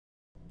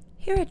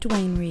Here at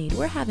Duane Reade,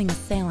 we're having a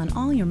sale on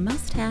all your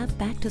must-have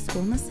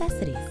back-to-school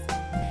necessities.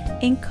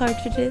 Ink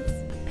cartridges,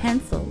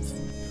 pencils,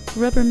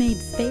 Rubbermaid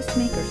Space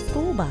Maker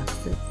school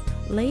boxes,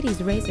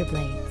 ladies' razor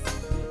blades,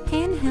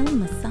 handheld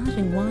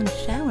massaging wand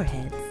shower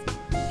heads,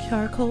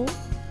 charcoal,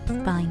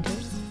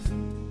 binders,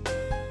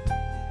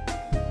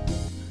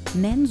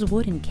 men's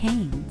wooden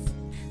canes,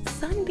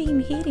 sunbeam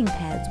heating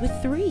pads with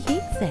 3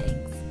 heat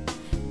settings,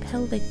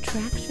 pelvic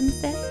traction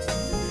sets,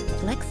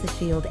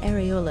 FlexiShield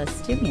areola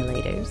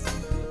stimulators,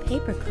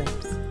 paper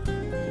clips,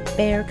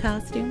 bear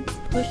costumes,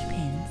 push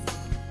pins,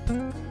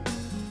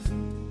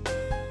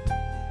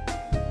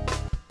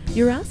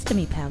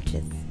 urostomy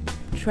pouches,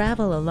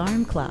 travel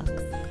alarm clocks,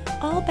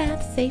 all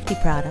bath safety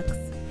products,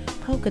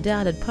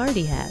 polka-dotted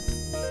party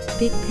hats,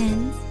 big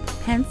pens,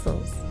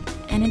 pencils,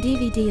 and a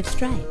DVD of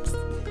Stripes.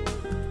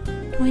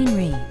 Duane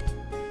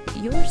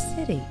Reade, your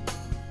city,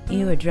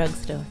 your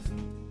drugstore.